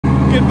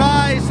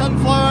Goodbye,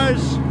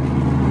 sunflowers.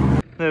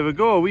 There we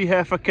go, a wee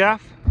heifer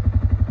calf.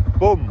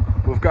 Boom,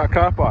 we've got a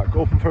car park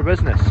open for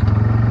business.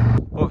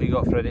 What have you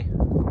got, Freddie?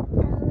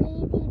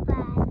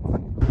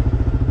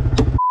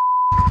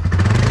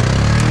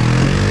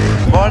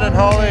 Morning,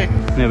 Holly.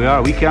 There we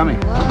are, wee cammy.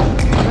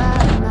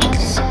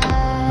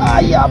 Ah,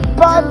 you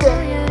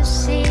bandit!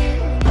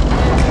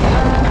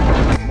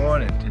 Good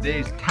morning.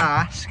 Today's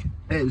task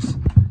is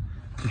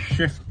to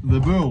shift the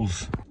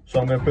bulls. So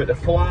I'm going to put the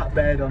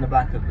flatbed on the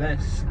back of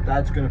this.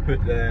 Dad's going to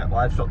put the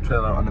livestock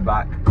trailer on the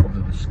back of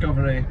the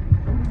Discovery.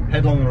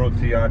 Head along the road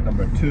to yard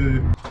number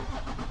 2.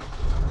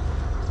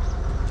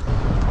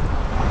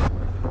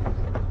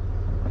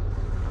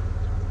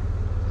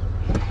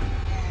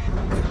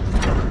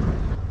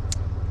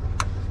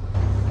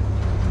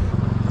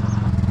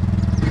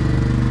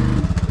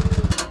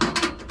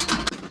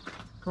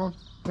 Come on,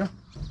 yeah.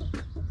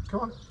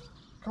 Come on,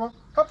 come on,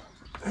 up.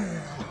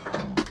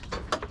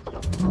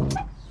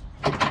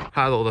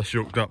 Had all this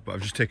yoked up, but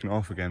I've just taken it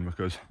off again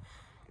because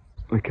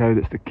the cow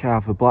that's the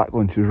calf, the black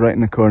one, she was right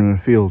in the corner of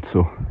the field,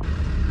 so.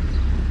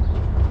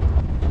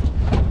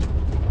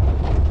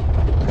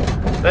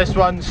 This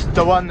one's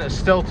the one that's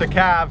still to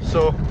calve,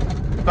 so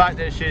the fact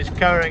that she's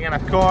cowering in a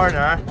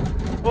corner.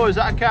 Oh, is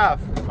that a calf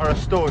or a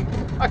stone?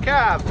 A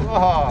calf!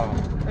 Oh,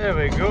 there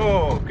we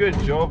go. Good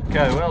job,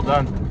 cow, well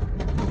done.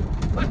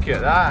 Look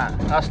at that.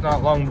 That's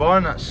not long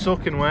born, that's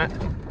soaking wet.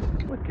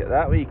 Look at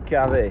that wee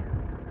calvie.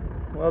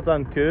 Well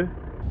done, coo.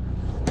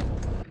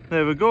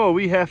 There we go, a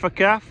wee heifer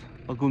calf.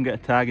 I'll go and get a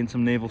tag and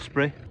some navel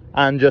spray.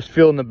 And just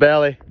feeling the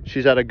belly.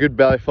 She's had a good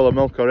belly full of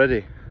milk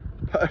already.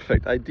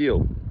 Perfect,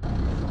 ideal.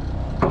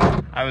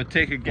 I would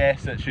take a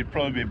guess that she'd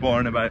probably be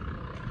born about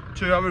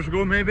 2 hours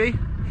ago maybe.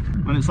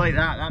 When it's like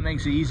that, that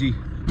makes it easy.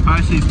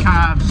 How's these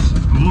calves?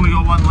 We've only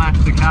got one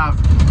left to calve,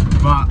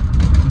 but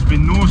there's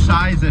been no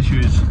size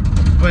issues,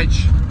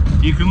 which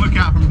you can look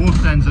at from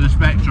both ends of the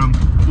spectrum.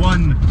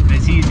 One,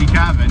 it's easy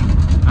calving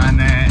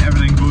and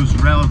everything goes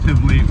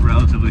relatively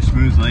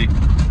smoothly,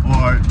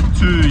 or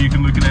 2, you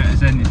can look at it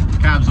as in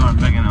calves aren't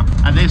big enough.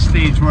 At this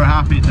stage we're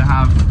happy to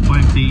have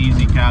plenty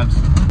easy calves.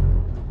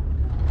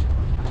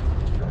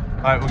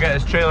 Alright, we'll get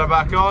this trailer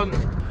back on.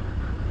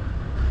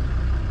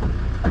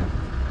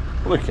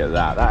 Look at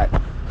that,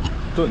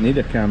 don't need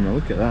a camera,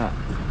 look at that.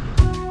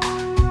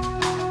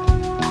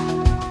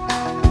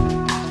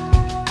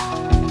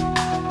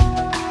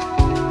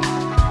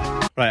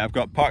 Right, I've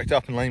got parked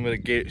up in line with the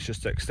gates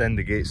just to extend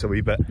the gates a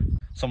wee bit.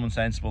 Someone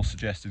sensible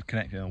suggested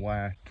connecting a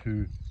wire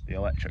to the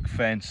electric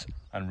fence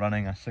and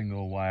running a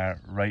single wire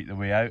right the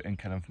way out and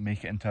kind of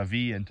make it into a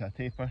V, into a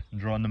taper, and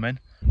drawing them in.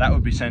 That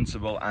would be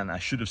sensible, and I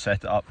should have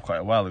set it up quite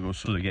a while ago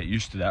so they get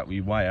used to that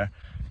wee wire,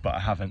 but I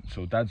haven't,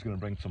 so Dad's going to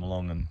bring some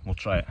along and we'll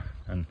try it,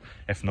 and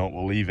if not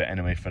we'll leave it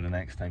anyway for the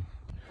next time.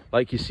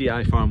 Like you see,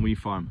 I farm, we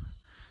farm.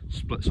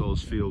 Splits all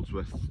his fields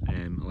with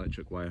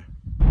electric wire.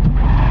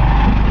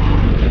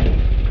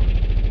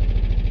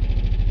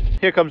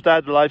 Here comes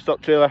Dad, the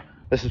livestock trailer.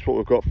 This is what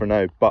we've got for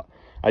now, but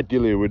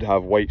ideally we would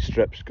have white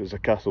strips because the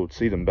cattle would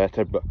see them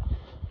better, but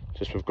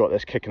just we've got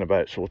this kicking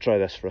about, so we'll try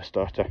this for a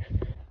starter.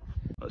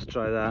 Let's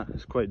try that.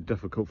 It's quite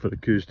difficult for the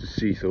coos to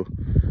see though.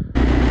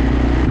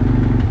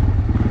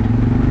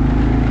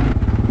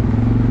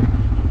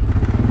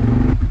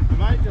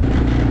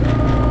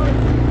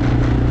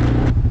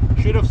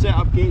 Should have set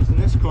up gates in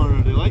this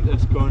corner, they like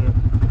this corner.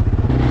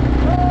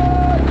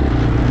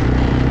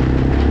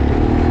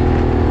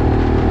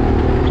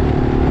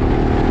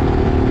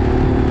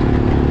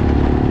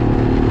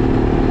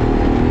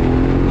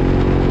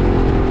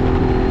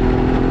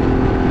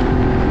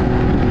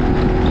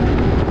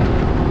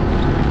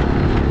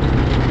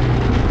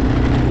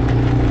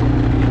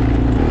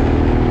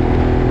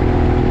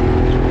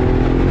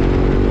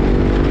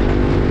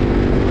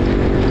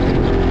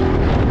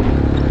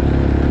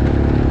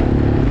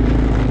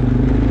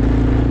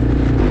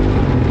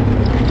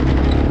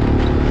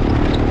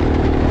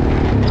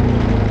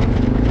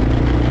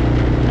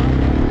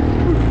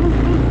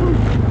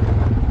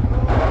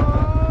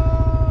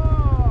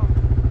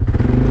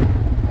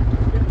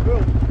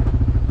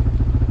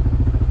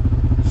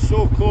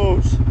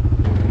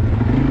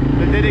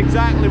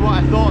 Exactly what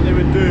I thought they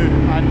would do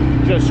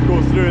and just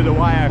go through the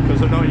wire because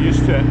they're not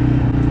used to it.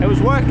 It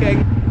was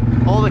working.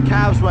 All the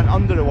calves went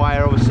under the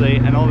wire obviously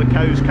and all the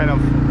cows kind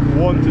of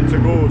wanted to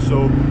go,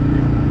 so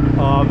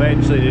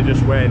eventually they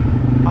just went.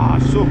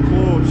 So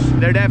close.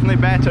 They're definitely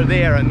better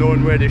there at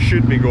knowing where they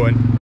should be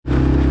going.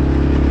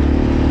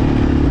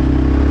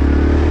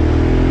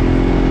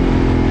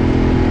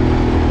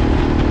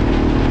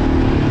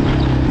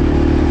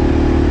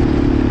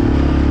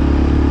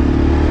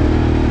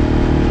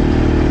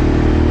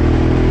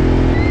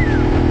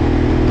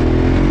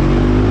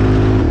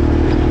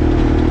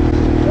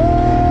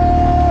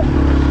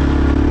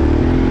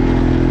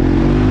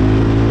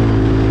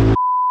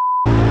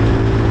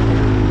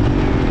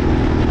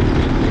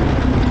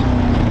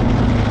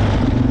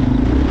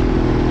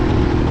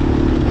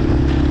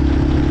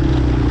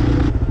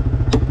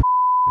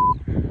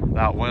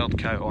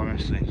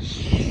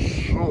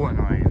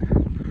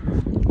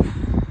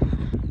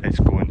 it's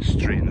going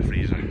straight in the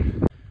freezer.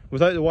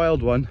 Without the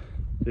wild one,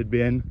 they'd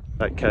be in.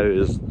 That cow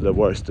is the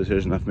worst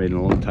decision I've made in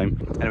a long time.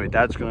 Anyway,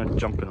 Dad's gonna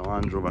jump in a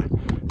Land Rover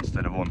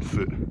instead of on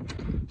foot.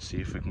 See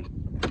if we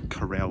can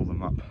corral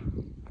them up.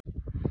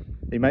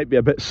 He might be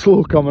a bit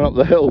slow coming up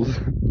the hills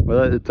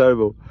without the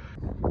turbo.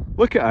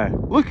 Look at her,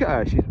 look at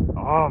her. She's,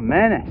 oh,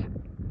 menace.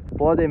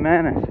 Bloody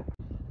menace.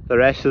 The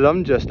rest of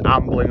them just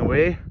ambling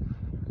away.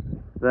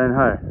 Then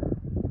her.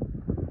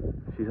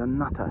 She's a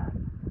nutter.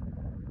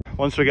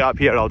 Once we get up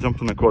here, I'll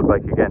jump on the quad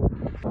bike again.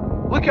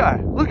 Look at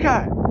her, look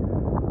at her.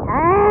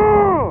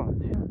 Oh,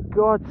 for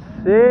God's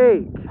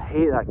sake. I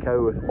hate that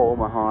cow with all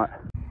my heart.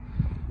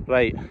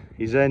 Right,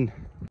 he's in.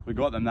 We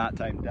got them that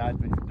time. Dad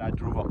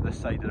drove up this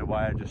side of the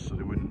wire just so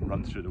they wouldn't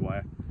run through the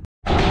wire.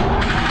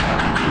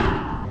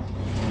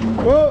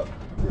 Whoa!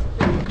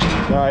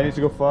 No, I need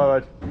to go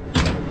forward.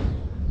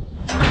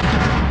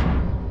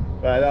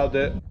 Right, that'll do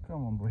it.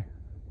 Come on, boy.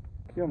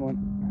 Come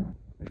on.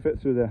 We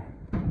fit through there.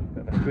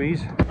 Bit of a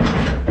squeeze.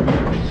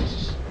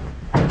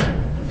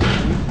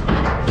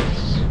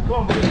 Come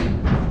on, boy.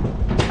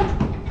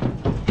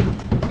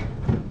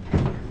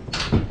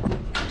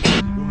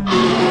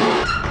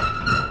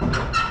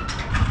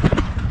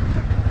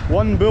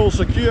 One bull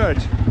secured.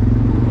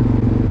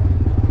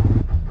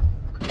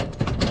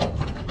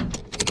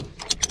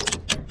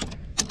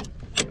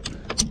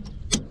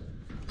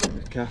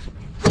 Careful.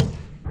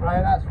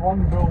 Right, that's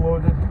one bull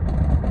loaded.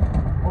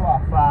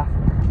 Oh, fast.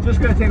 It's just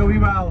going to take a wee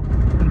while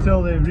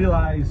until they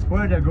realise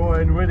where they're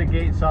going, where the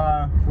gates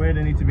are, where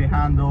they need to be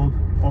handled.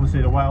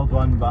 Obviously the wild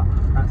one, but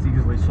that's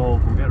easily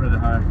solved. We'll get rid of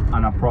her,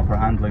 and a proper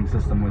handling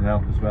system would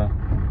help as well.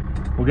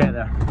 We'll get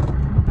there.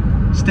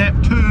 Step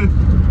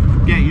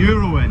 2, get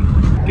Euro in.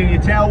 Can you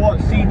tell what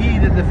CD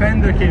the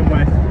Defender came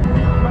with?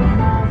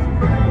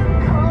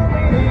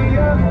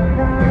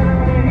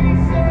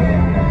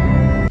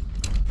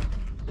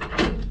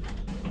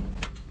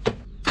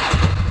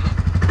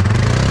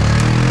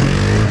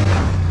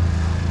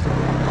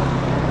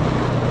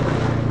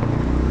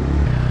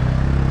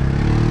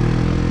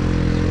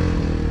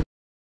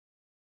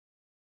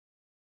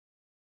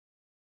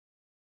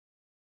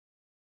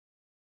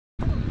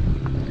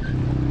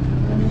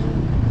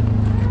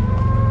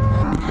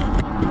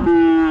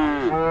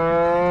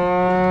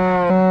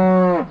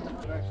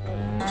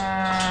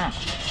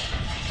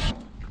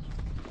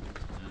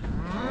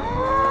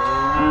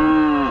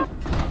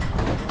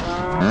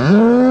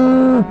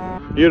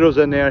 Euro's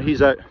in there,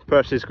 he's out,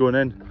 Percy's going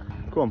in.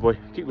 Go on, boy,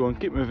 keep going,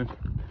 keep moving.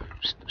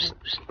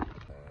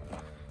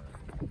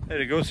 There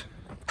he goes.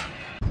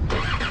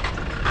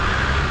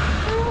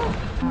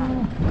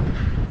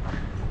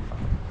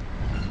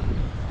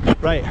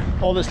 Right,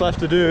 all that's left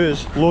to do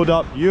is load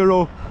up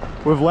Euro.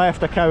 We've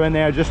left a cow in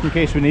there just in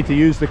case we need to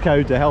use the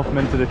cow to help him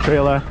into the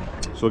trailer.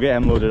 So we'll get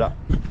him loaded up.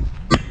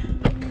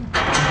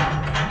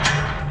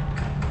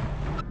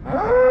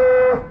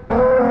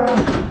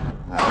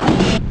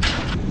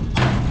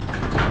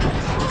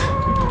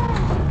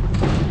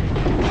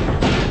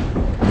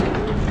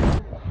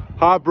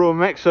 Harbro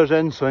mixer's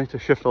in, so I need to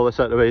shift all this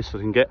out of the way so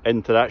we can get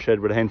into that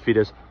shed where the hen feed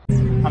is.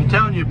 I'm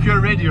telling you,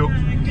 pure radio.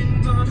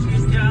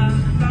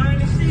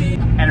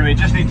 Anyway,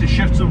 just need to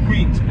shift some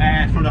wheat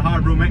for the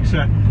Harbro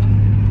mixer,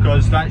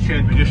 because that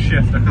shed we just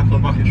shift a couple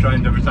of buckets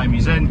round every time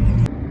he's in.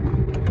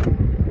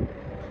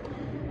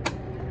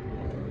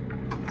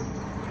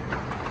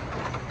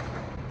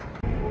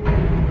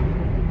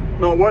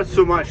 Not worth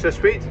so much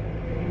this wheat.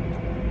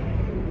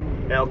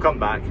 It'll come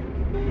back.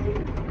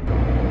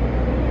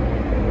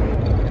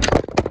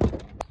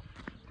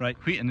 Right,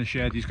 wheat in the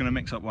shed, he's going to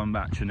mix up one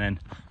batch and then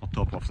I'll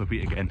top off the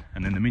wheat again,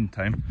 and in the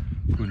meantime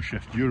I'm going to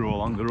shift Euro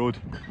along the road,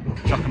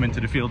 chuck him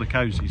into the field of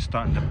cows. He's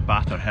starting to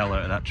batter hell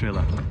out of that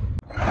trailer.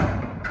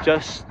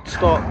 Just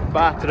stop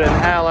battering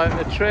hell out of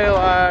the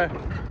trailer.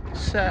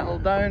 Settle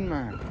down,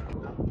 man.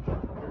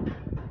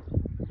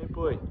 Good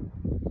boy.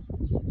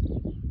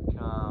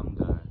 Calm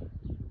down.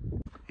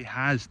 He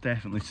has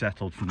definitely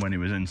settled from when he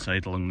was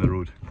inside along the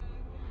road.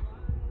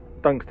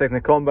 Dunk's taking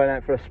the combine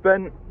out for a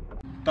spin.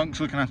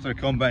 Dunk's looking after the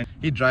combine.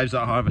 He drives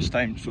at harvest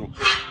time, so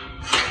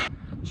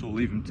we'll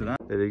leave him to that.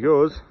 There he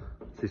goes.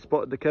 Has he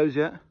spotted the cows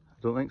yet? I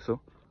don't think so.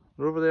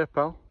 They're over there,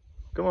 pal.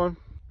 Come on.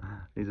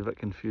 He's a bit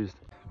confused.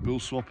 Bull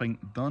swapping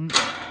done.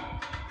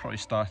 Probably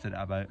started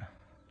at about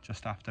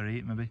just after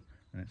 8 maybe,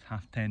 and it's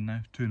 10:30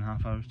 now.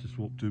 2.5 hours to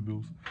swap 2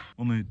 bulls.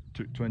 Only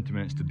took 20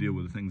 minutes to deal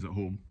with the things at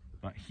home,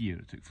 but here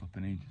it took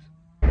flipping ages.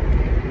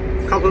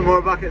 A couple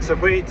more buckets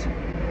of wheat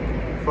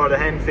for the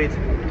hen feed.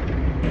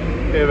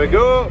 Here we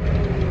go.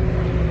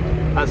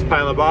 That's a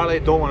pile of barley,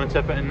 don't want to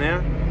tip it in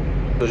there.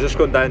 So just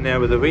going down there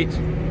with the wheat.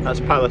 That's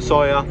a pile of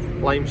soya,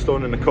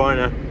 limestone in the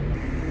corner.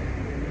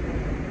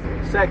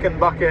 Second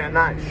bucket, and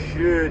that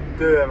should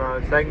do him, I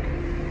would think.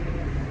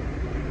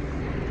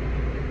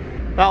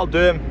 That'll do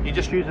him. He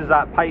just uses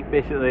that pipe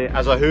basically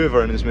as a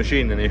hoover in his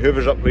machine, and he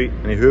hoovers up wheat,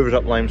 and he hoovers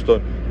up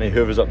limestone, and he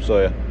hoovers up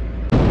soya.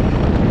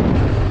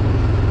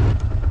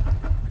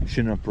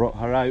 Shouldn't have brought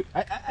her out.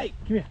 Hey,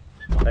 come here.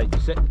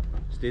 Right, sit.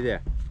 Stay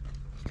there.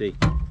 Stay.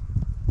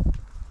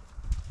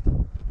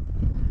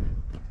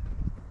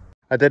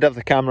 I did have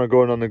the camera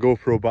going on the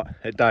GoPro, but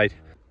it died.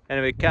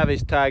 Anyway,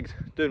 Cavy's tagged,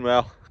 doing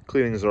well.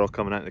 Cleanings are all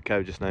coming out of the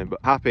cow just now, but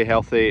happy,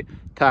 healthy,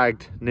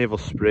 tagged, navel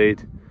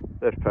sprayed.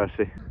 There's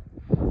Percy.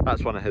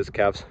 That's one of his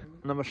calves.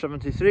 Number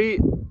 73.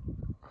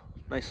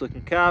 Nice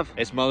looking calf.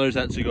 Its mother's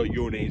actually got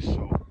yonis,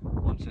 so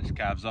once this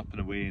calf's up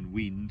and away and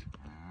weaned,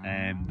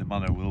 the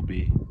mother will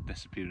be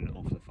disappearing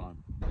off the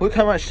farm. Look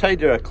how much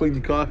tidier a clean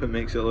carpet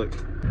makes it look.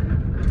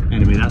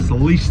 Anyway, that's the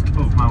least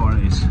of my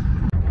worries.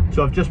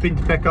 So I've just been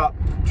to pick up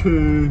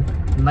two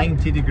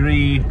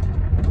 90-degree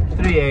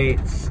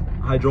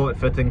 3/8 hydraulic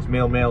fittings,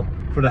 male.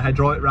 For the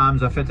hydraulic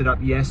rams I fitted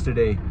up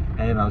yesterday,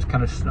 and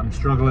I'm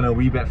struggling a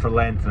wee bit for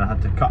length and I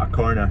had to cut a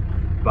corner,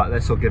 but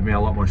this will give me a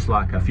lot more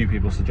slack. A few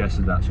people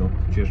suggested that, so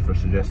cheers for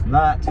suggesting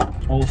that.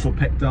 Also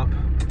picked up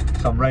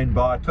some round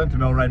bar,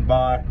 20mm round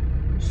bar,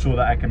 so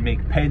that I can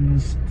make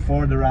pins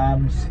for the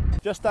rams.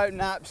 Just out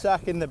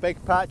knapsacking the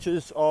big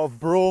patches of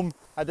brome.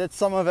 I did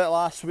some of it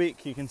last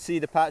week. You can see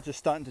the patches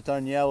starting to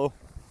turn yellow.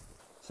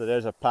 So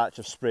there's a patch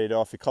I've sprayed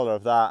off, the colour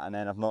of that, and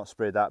then I've not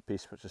sprayed that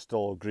piece, which is still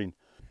all green.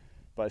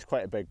 But it's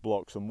quite a big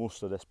block, so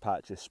most of this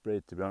patch is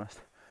sprayed, to be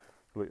honest.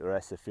 Look at the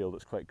rest of the field,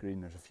 it's quite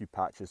green. There's a few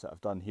patches that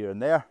I've done here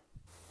and there.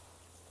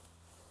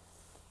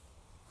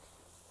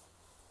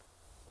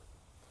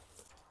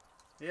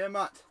 Yeah,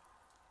 Matt.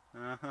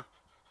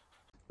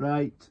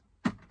 Right,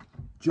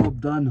 job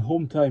done,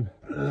 home time.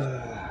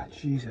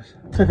 Jesus.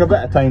 Took a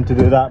bit of time to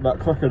do that, but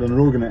quicker than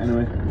roguing it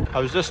anyway. I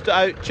was just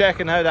out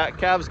checking how that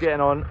calf's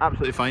getting on,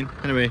 absolutely fine.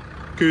 Anyway,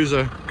 coos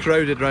are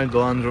crowded round the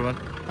Land Rover.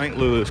 I think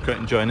Lulu's quite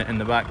enjoying it in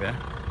the back there.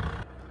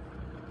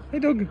 Hey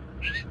dog.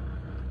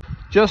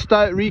 Just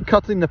out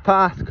recutting the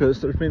path because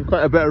there's been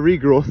quite a bit of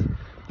regrowth. You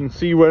can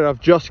see where I've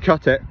just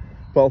cut it,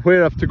 but where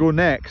I have to go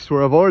next,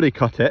 where I've already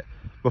cut it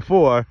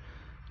before,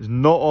 is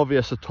not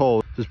obvious at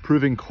all. It's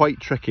proving quite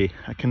tricky.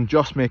 I can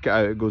just make it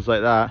out, it goes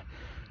like that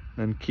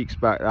and keeks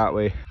back that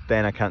way.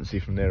 Then I can't see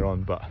from there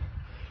on, but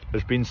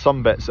there's been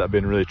some bits that have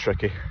been really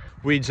tricky.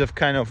 Weeds have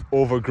kind of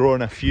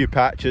overgrown a few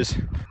patches.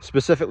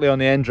 Specifically on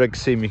the end rig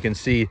seam you can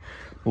see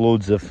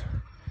loads of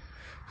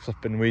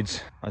flipping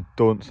weeds. I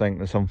don't think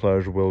the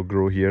sunflowers will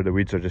grow here, the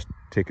weeds are just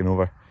taking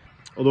over.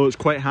 Although it's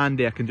quite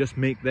handy, I can just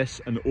make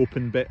this an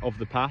open bit of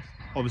the path.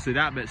 Obviously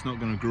that bit's not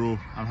going to grow.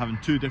 I'm having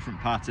two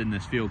different paths in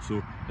this field,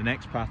 so the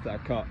next path that I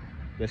cut,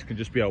 this can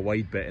just be a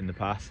wide bit in the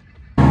path.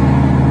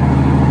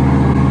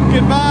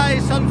 Goodbye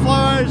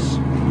sunflowers!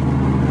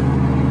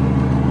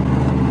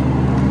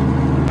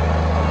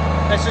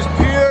 This is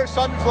pure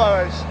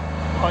sunflowers.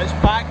 Oh, it's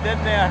packed in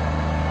there.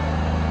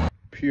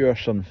 Pure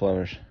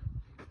sunflowers.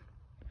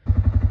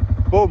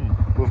 Boom,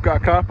 we've got a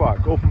car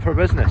park open for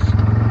business.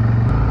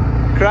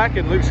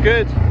 Cracking, looks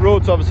good.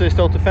 Road's obviously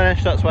still to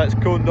finish, that's why it's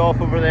coned off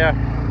over there.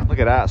 Look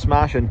at that,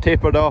 smashing,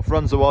 tapered off,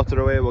 runs the water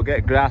away. We'll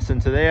get grass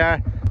into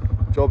there.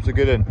 Job's a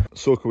good one.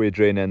 Soak away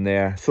drain in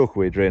there, soak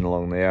away drain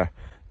along there.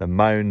 The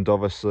mound,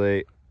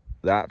 obviously,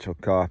 the actual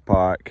car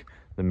park,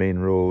 the main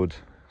road.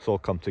 It's all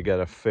come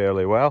together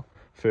fairly well,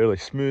 fairly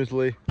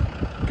smoothly.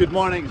 Good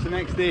morning, it's the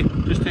next day.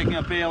 Just taking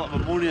a bale of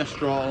ammonia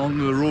straw along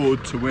the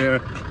road to where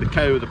the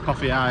cow with the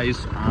puffy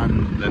eyes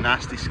and the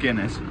nasty skin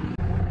is.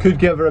 Could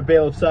give her a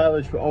bale of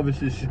silage, but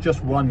obviously she's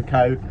just one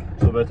cow,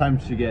 so by the time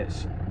she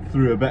gets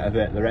through a bit of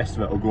it, the rest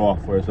of it will go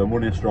off, whereas the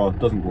ammonia straw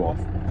doesn't go off.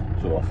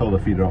 So I'll fill the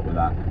feeder up with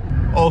that.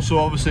 Also,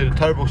 obviously the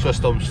turbo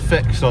system's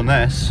fixed on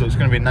this, so it's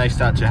going to be nice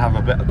to actually have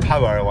a bit of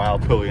power while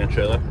pulling a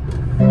trailer.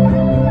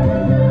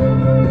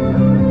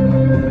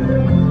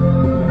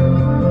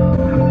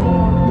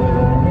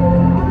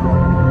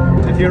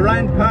 If you're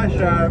around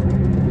Perthshire,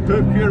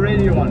 put pure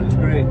radio on, it's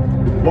great.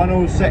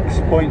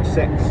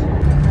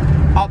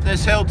 106.6. Up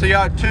this hill to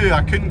yard 2,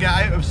 I couldn't get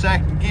out of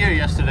second gear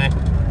yesterday.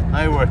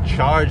 Now we're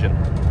charging.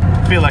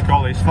 I feel like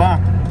Ollie's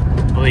farm.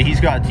 Well, he's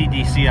got a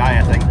TDCI,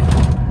 I think.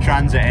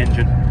 Transit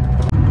engine.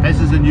 This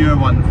is a newer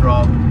one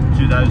from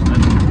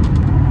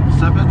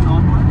 2007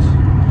 onwards.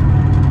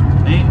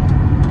 8?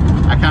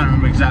 I can't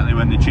remember exactly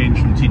when they changed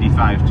from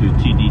TD5 to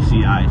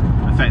TDCI.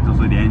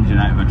 Effectively the engine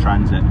out of a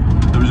transit.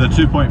 There was a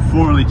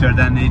 2.4 litre,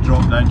 then they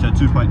dropped down to a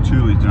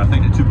 2.2 litre. I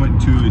think the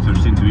 2.2 litre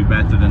seemed to be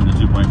better than the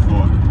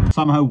 2.4.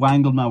 Somehow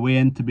wangled my way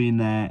into being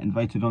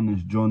invited on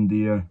this John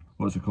Deere,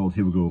 what's it called?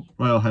 Here we go.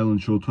 Royal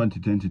Highland Show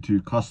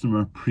 2022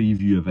 customer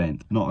preview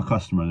event. Not a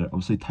customer, they're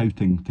obviously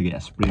touting to get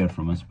a sprayer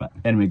from us, but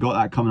anyway, got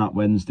that coming up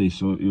Wednesday,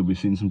 so you'll be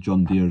seeing some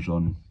John Deeres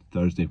on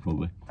Thursday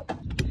probably.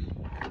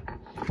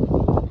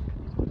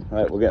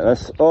 Right, we'll get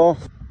this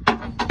off.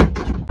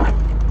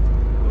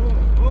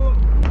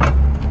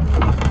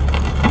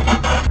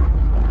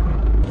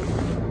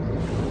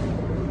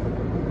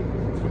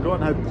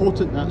 Forgotten how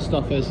potent that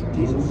stuff is.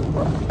 Jesus.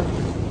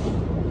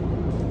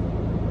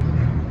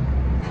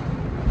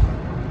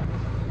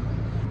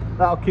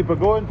 That'll keep her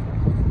going.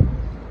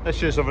 This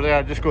shoe's over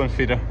there, just go and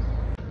feed her.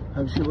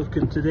 How's she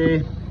looking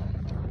today?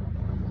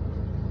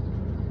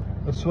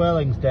 The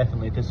swelling's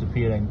definitely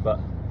disappearing, but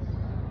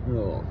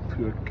oh,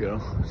 poor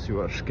girl. Let's see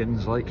what her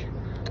skin's like.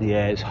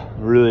 Yeah, it's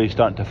really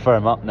starting to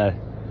firm up now.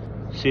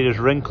 See there's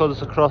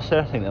wrinkles across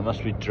there? I think that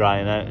must be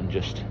drying out and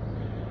just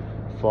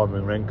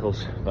forming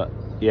wrinkles, but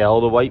yeah,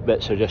 all the white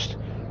bits are just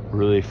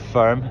really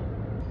firm.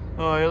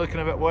 Oh, you're looking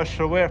a bit worse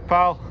for wear,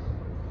 pal.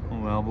 Oh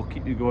well, we'll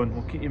keep you going,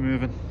 we'll keep you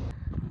moving.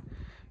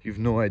 You've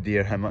no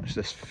idea how much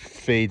this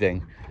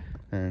fading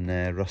and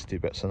rusty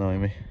bits annoy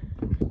me.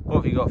 What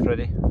have you got,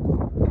 Freddie?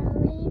 A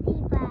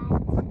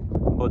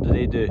ladybird. What do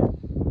they do?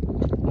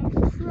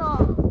 A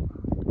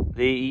frog.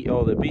 They eat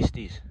all the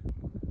beasties.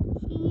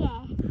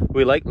 Yeah.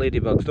 We like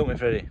ladybugs, don't we,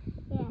 Freddie?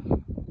 Yeah.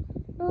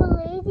 No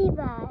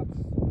ladybirds.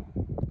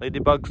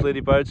 Ladybugs,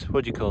 ladybirds,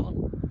 what do you call them?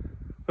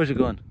 Where's it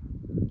going?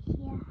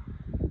 Here.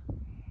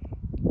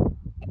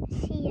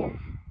 It's here.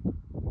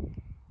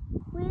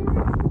 Where's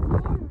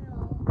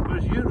Euro?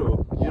 Where's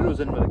Euro? Euro's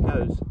in with the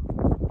cows.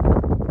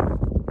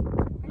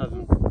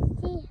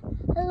 Say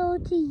hello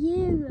to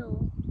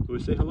Euro. Do we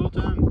say hello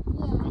to him?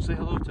 Yeah. We'll say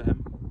hello to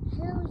him.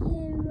 Hello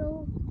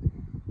Euro.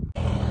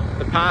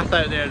 The path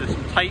out there's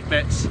some tight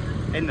bits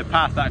in the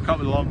path that I cut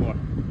with the lawnmower.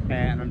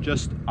 And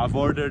I've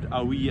ordered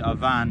a wee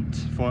Avant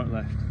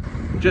forklift.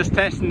 Just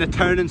testing the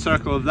turning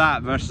circle of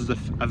that versus the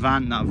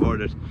Avant that I've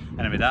ordered.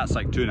 Anyway, that's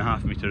like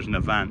 2.5 meters and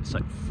Avant's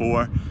like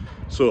 4.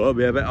 So it'll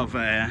be a bit of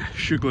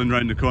shuggling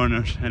round the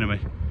corners anyway.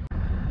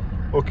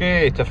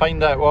 Okay, to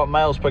find out what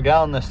miles per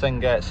gallon this thing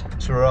gets.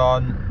 So we're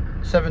on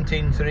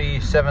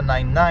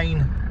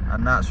 17,3799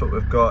 and that's what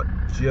we've got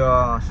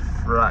just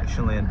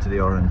fractionally into the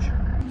orange.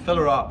 Fill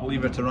her up, we'll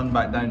leave her to run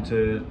back down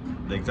to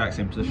the exact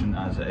same position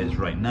as it is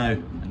right now,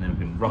 and then we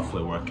can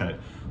roughly work out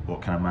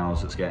what kind of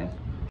miles it's getting.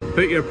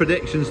 Put your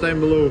predictions down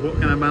below, what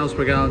kind of miles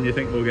per gallon you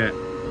think we'll get.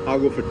 I'll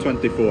go for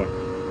 24.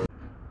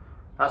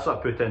 That's what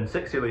I put in,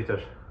 60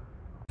 litres.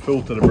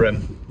 Full to the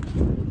brim.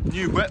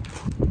 New whip,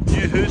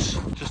 new hose,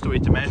 just a way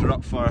to measure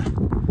up for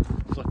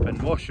flipping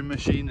washing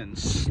machine and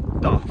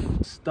stuff.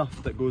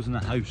 Stuff that goes in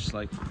a house,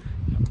 like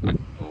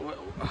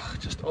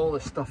just all the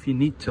stuff you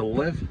need to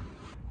live.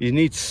 You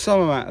need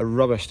some amount of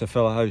rubbish to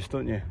fill a house,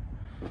 don't you?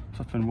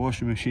 Flipping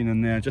washing machine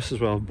in there, just as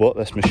well I've bought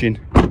this machine.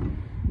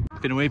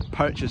 Been away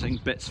purchasing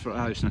bits for a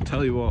house, and I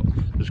tell you what,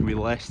 there's going to be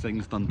less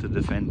things done to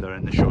defend her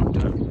in the short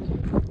term.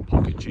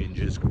 Pocket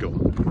change is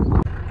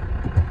gone.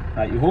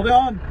 Right, you hold it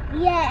on.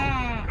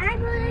 Yeah, I'm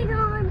holding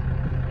on.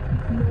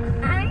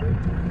 I'm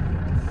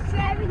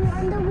driving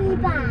on the way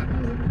back.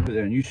 Put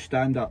there, and you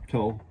stand up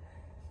tall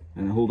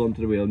and hold on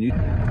to the wheel. And you.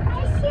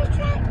 I see a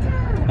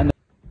tractor.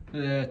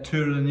 And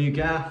tour of the new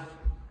gaff.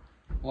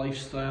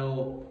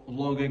 Lifestyle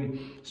vlogging.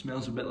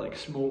 Smells a bit like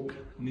smoke.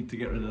 Need to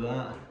get rid of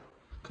that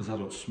because I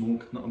don't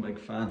smoke. Not a big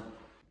fan.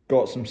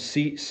 Got some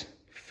seats.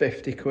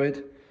 50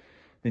 quid.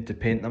 Need to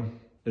paint them.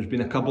 There's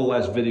been a couple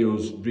less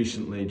videos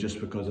recently just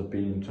because I've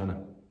been trying to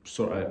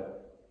sort out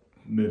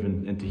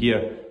moving into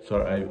here,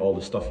 sort out all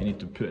the stuff you need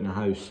to put in a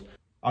house.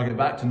 I'll get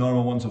back to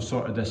normal once I've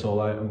sorted this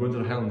all out. I'm going to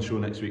the Helen show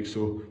next week,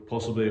 so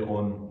possibly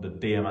on the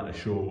day I'm at the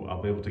show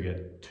I'll be able to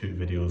get 2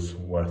 videos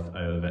worth out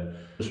of it,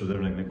 just with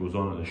everything that goes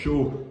on at the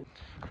show.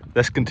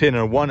 This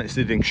container, 1, it's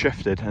needing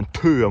shifted, and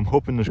 2, I'm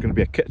hoping there's going to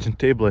be a kitchen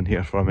table in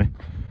here for me.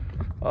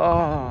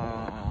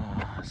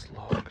 Ah, it's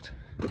locked.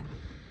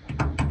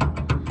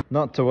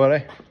 Not to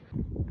worry.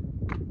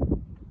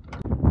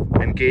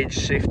 Engage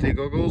safety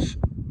goggles.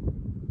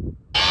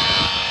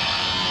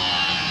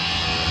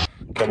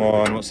 Come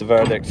on, what's the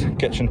verdict?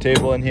 Kitchen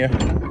table in here.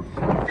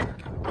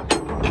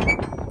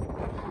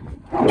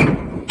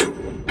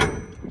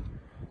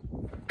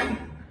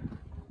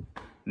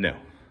 No.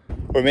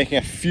 We're making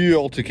a few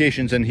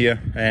altercations in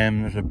here.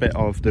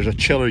 There's a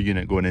chiller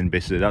unit going in,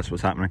 basically, that's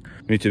what's happening.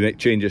 We need to make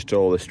changes to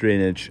all this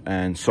drainage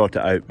and sort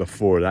it out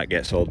before that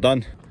gets all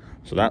done.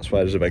 So that's why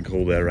there's a big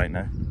hole there right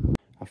now.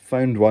 I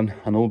found one,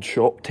 an old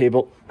shop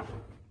table.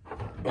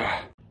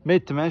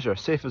 Made to measure,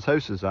 safe as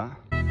houses that.